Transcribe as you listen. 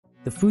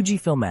The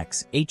Fujifilm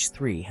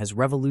X-H3 has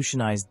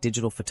revolutionized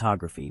digital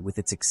photography with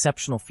its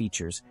exceptional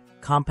features,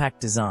 compact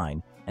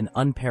design, and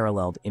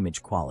unparalleled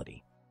image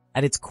quality.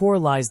 At its core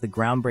lies the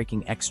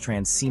groundbreaking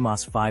X-Trans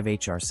CMOS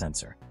 5HR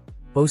sensor,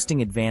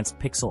 boasting advanced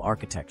pixel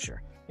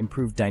architecture,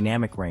 improved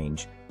dynamic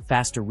range,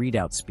 faster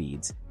readout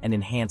speeds, and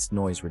enhanced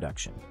noise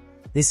reduction.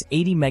 This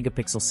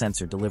 80-megapixel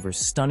sensor delivers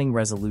stunning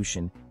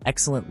resolution,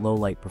 excellent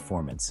low-light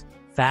performance,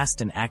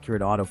 fast and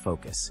accurate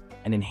autofocus,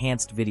 and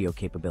enhanced video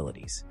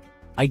capabilities.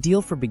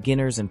 Ideal for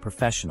beginners and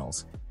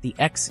professionals, the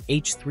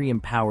X-H3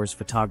 empowers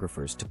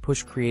photographers to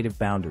push creative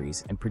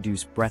boundaries and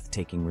produce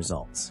breathtaking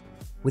results.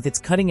 With its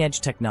cutting-edge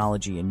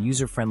technology and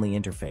user-friendly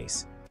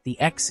interface, the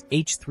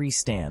X-H3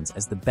 stands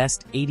as the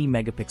best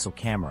 80-megapixel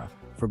camera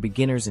for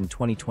beginners in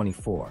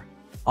 2024,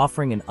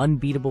 offering an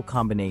unbeatable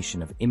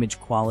combination of image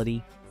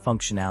quality,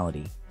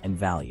 functionality, and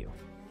value.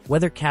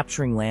 Whether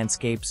capturing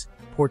landscapes,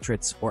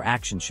 portraits, or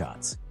action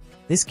shots,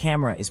 this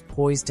camera is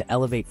poised to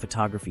elevate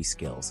photography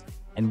skills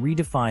and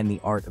redefine the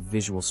art of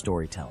visual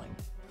storytelling.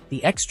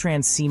 The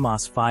X-Trans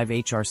CMOS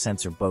 5HR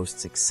sensor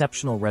boasts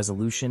exceptional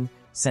resolution,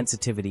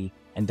 sensitivity,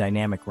 and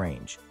dynamic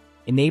range,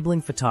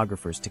 enabling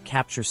photographers to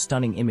capture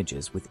stunning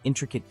images with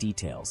intricate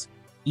details,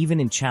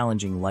 even in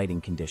challenging lighting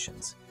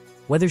conditions.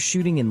 Whether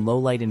shooting in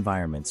low-light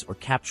environments or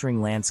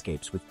capturing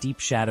landscapes with deep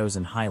shadows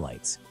and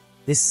highlights,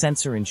 this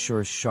sensor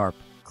ensures sharp,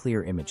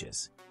 clear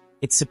images.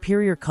 Its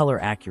superior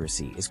color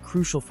accuracy is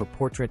crucial for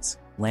portraits,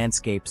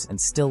 landscapes, and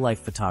still-life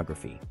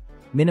photography,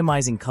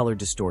 minimizing color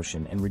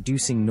distortion and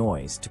reducing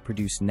noise to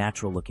produce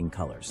natural-looking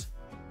colors.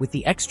 With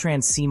the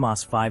X-Trans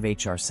CMOS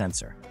 5HR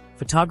sensor,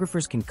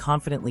 photographers can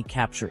confidently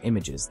capture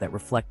images that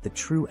reflect the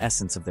true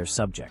essence of their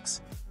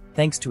subjects,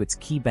 thanks to its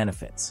key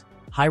benefits: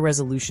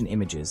 high-resolution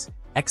images,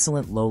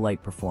 excellent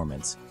low-light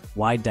performance,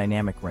 wide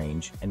dynamic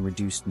range, and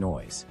reduced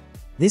noise.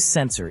 This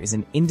sensor is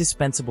an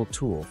indispensable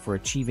tool for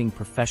achieving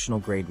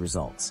professional-grade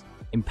results,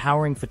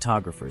 empowering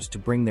photographers to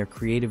bring their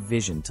creative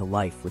vision to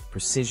life with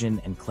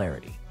precision and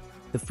clarity.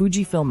 The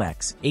Fujifilm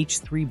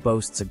X-H3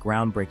 boasts a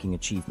groundbreaking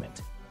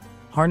achievement,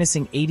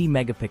 harnessing 80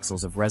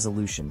 megapixels of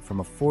resolution from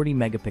a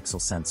 40-megapixel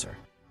sensor,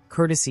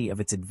 courtesy of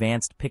its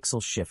advanced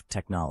pixel shift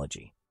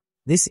technology.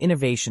 This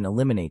innovation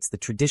eliminates the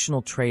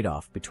traditional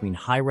trade-off between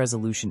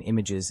high-resolution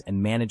images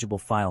and manageable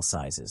file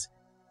sizes,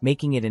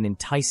 making it an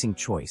enticing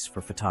choice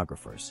for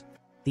photographers.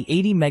 The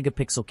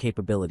 80-megapixel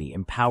capability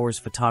empowers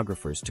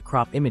photographers to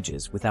crop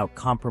images without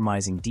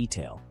compromising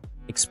detail,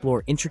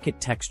 explore intricate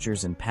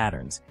textures and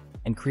patterns,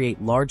 and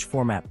create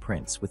large-format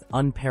prints with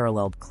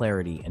unparalleled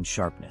clarity and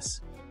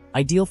sharpness.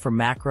 Ideal for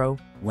macro,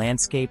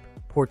 landscape,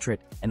 portrait,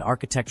 and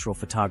architectural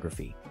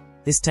photography,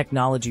 this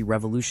technology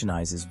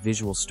revolutionizes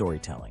visual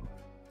storytelling.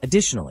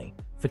 Additionally,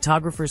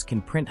 photographers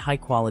can print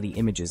high-quality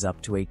images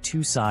up to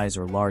A2 size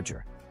or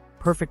larger,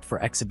 perfect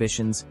for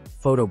exhibitions,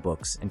 photo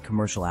books, and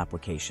commercial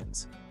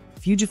applications.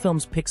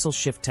 Fujifilm's pixel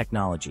shift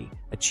technology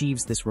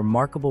achieves this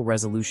remarkable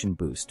resolution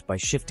boost by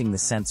shifting the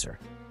sensor,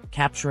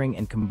 capturing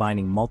and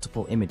combining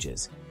multiple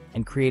images,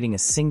 and creating a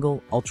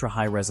single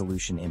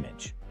ultra-high-resolution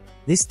image.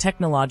 This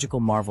technological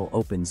marvel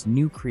opens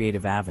new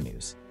creative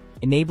avenues,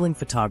 enabling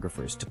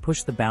photographers to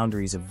push the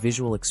boundaries of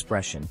visual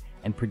expression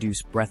and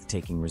produce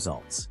breathtaking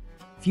results.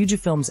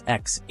 Fujifilm's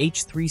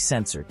X-H3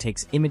 sensor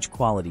takes image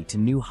quality to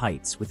new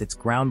heights with its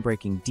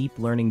groundbreaking deep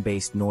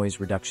learning-based noise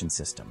reduction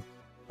system,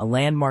 a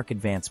landmark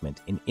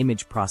advancement in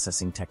image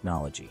processing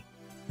technology.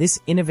 This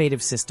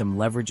innovative system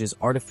leverages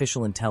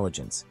artificial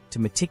intelligence to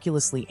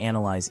meticulously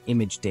analyze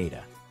image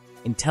data,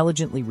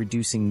 intelligently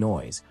reducing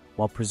noise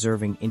while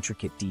preserving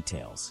intricate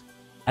details.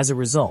 As a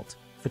result,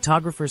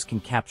 photographers can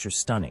capture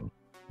stunning,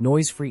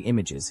 noise-free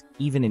images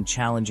even in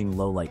challenging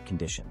low-light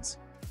conditions.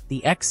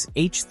 The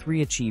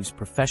X-H3 achieves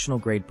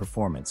professional-grade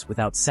performance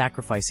without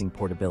sacrificing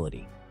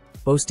portability,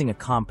 boasting a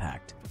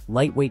compact,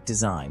 lightweight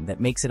design that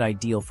makes it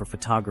ideal for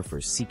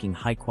photographers seeking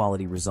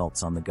high-quality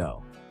results on the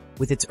go.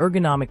 With its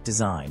ergonomic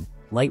design,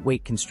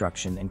 lightweight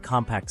construction, and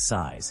compact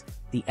size,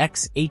 the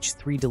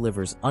X-H3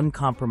 delivers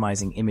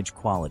uncompromising image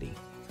quality,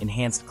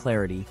 enhanced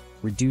clarity,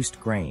 reduced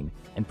grain,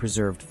 and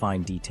preserved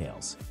fine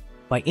details.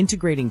 By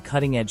integrating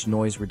cutting-edge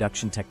noise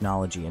reduction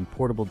technology and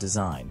portable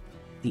design,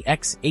 the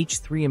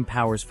X-H3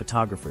 empowers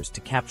photographers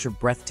to capture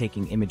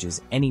breathtaking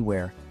images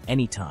anywhere,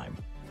 anytime,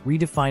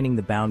 redefining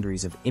the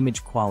boundaries of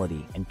image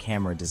quality and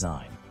camera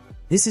design.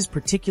 This is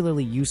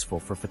particularly useful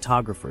for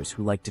photographers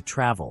who like to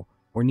travel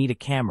or need a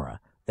camera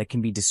that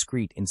can be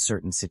discreet in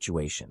certain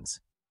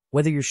situations.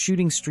 Whether you're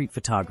shooting street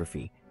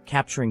photography,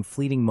 capturing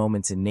fleeting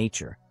moments in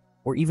nature,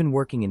 or even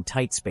working in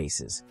tight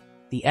spaces,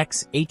 the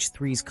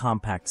X-H3's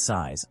compact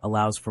size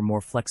allows for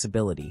more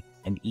flexibility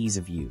and ease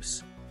of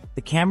use.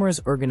 The camera's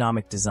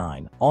ergonomic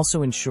design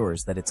also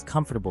ensures that it's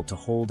comfortable to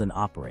hold and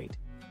operate,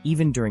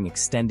 even during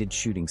extended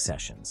shooting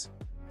sessions.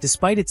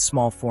 Despite its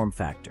small form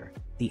factor,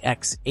 the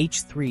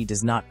X-H3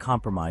 does not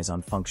compromise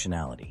on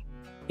functionality.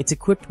 It's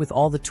equipped with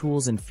all the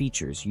tools and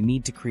features you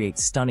need to create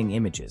stunning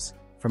images,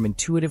 from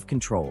intuitive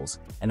controls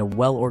and a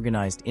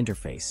well-organized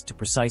interface to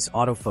precise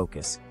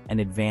autofocus and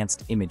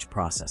advanced image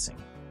processing.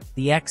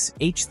 The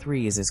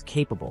X-H3 is as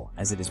capable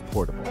as it is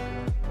portable.